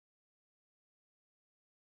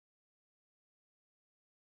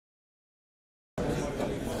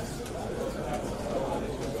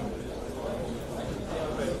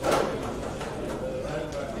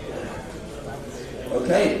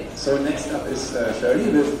Okay, so next up is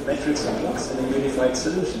Shirly with metrics and logs in a unified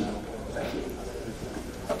solution. Thank you.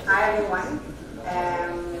 Hi everyone,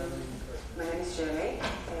 my name is Shirly.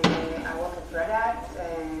 I work at Red Hat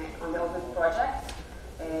on the oVirt project.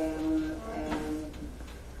 And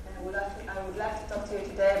I would like to talk to you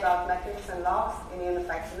today about metrics and logs in a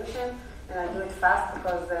unified solution. And I'll do it fast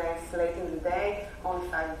because it's late in the day, only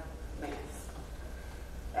 5 minutes.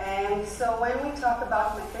 So when we talk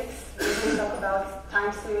about metrics, we usually talk about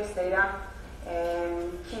time series data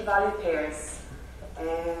and key value pairs,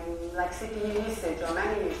 like CPU usage or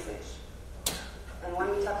memory usage. And when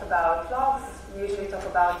we talk about logs, we usually talk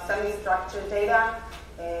about semi-structured data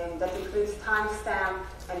that includes timestamp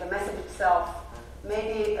and the message itself,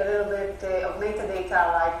 maybe a little bit of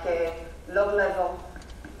metadata like log level.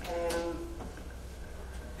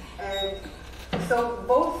 And so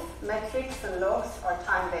both metrics and logs are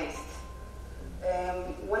time-based.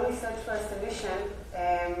 When we search for a solution,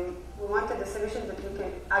 we wanted a solution that we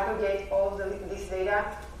can aggregate all this data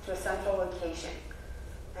to a central location.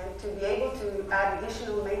 And to be able to add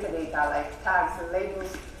additional metadata like tags and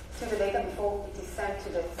labels to the data before it is sent to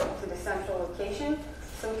the central location,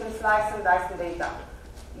 so we can slice and dice the data.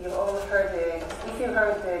 You've all heard, if you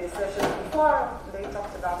heard the discussion before, they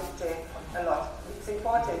talked about it a lot. It's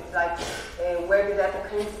important, like where the data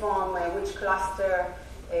came from, which cluster,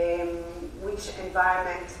 which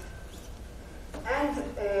environment. And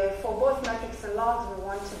for both metrics and logs, we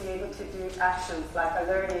want to be able to do actions like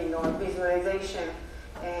alerting or visualization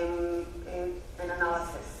and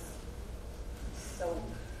analysis. So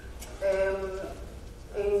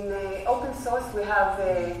in open source, we have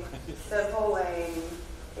several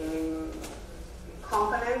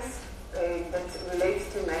components that relates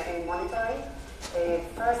to monitoring.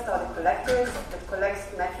 First are the collectors that collects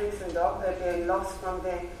metrics and logs from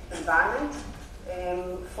the environment.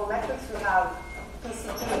 For metrics, we have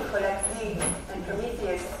PCT, CollectD, and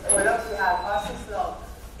Prometheus. For logs, we have RSysLog,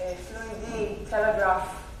 FluentD, Telegraph,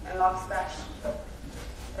 and Logstash.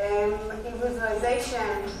 In visualization,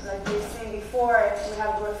 like we've seen before, we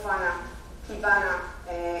have Grafana, Kibana,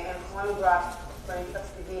 and Chronograph for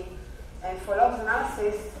InfluxDB. And for logs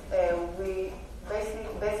analysis, we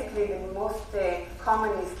basically the most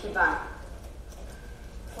common is Kibana.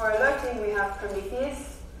 For alerting, we have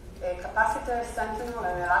Prometheus, Capacitor, Sentinel,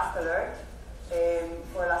 and ElastAlert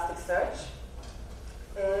for Elasticsearch.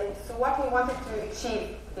 So what we wanted to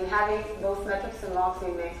achieve in having both metrics and logs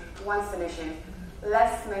in one solution: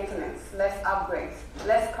 less maintenance, less upgrades,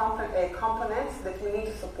 less components that we need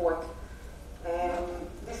to support.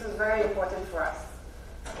 This was very important for us.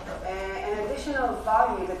 An additional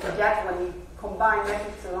value that we get when we combine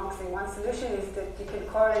metrics and logs in one solution is that you can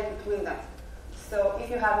correlate between them. So if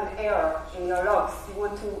you have an error in your logs, you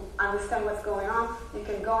want to understand what's going on, you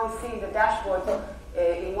can go and see the dashboard.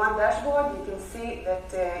 In one dashboard, you can see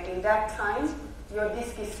that in that time, your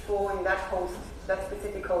disk is full in that host, that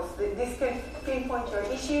specific host. This can pinpoint your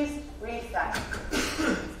issues really fast.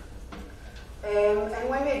 And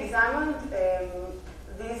when we examined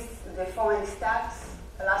the following stacks,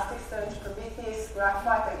 Elasticsearch, Prometheus,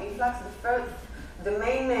 Graphite, and Influx, the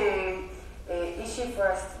main issue for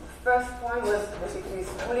us, the first one was that it is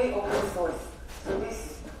fully open source. So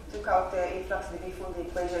this took out InfluxDB from the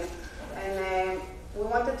equation. And we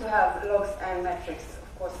wanted to have logs and metrics,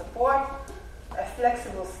 of course, support, a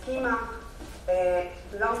flexible schema,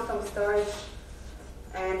 long-term storage,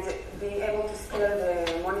 and being able to scale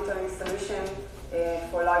the monitoring solution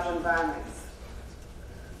for large environments.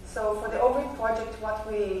 So for the oVirt project, what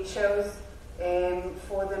we chose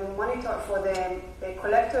for the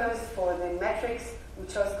collectors, for the metrics, we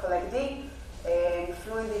chose CollectD,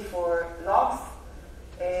 FluentD for logs,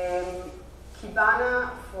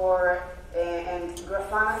 Kibana and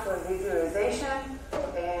Grafana for visualization,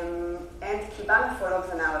 and Kibana for logs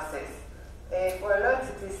analysis. For alerts,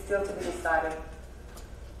 it is still to be decided.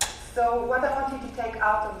 So what I want you to take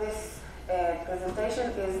out of this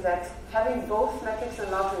presentation is that having both metrics and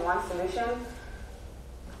logs in one solution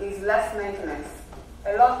is less maintenance.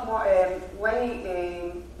 A lot more, when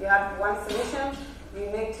you have one solution, you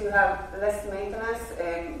need to have less maintenance,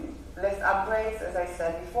 less upgrades, as I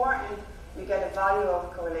said before, and you get a value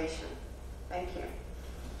of correlation. Thank you.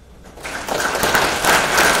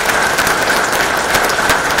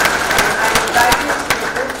 I invite you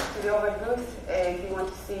to the oVirt booth if you want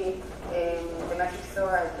to see the metric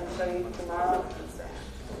store. I can show you tomorrow.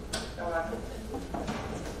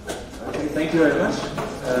 Okay, thank you very much.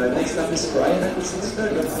 Next up is Brian at the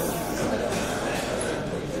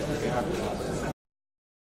 6:30.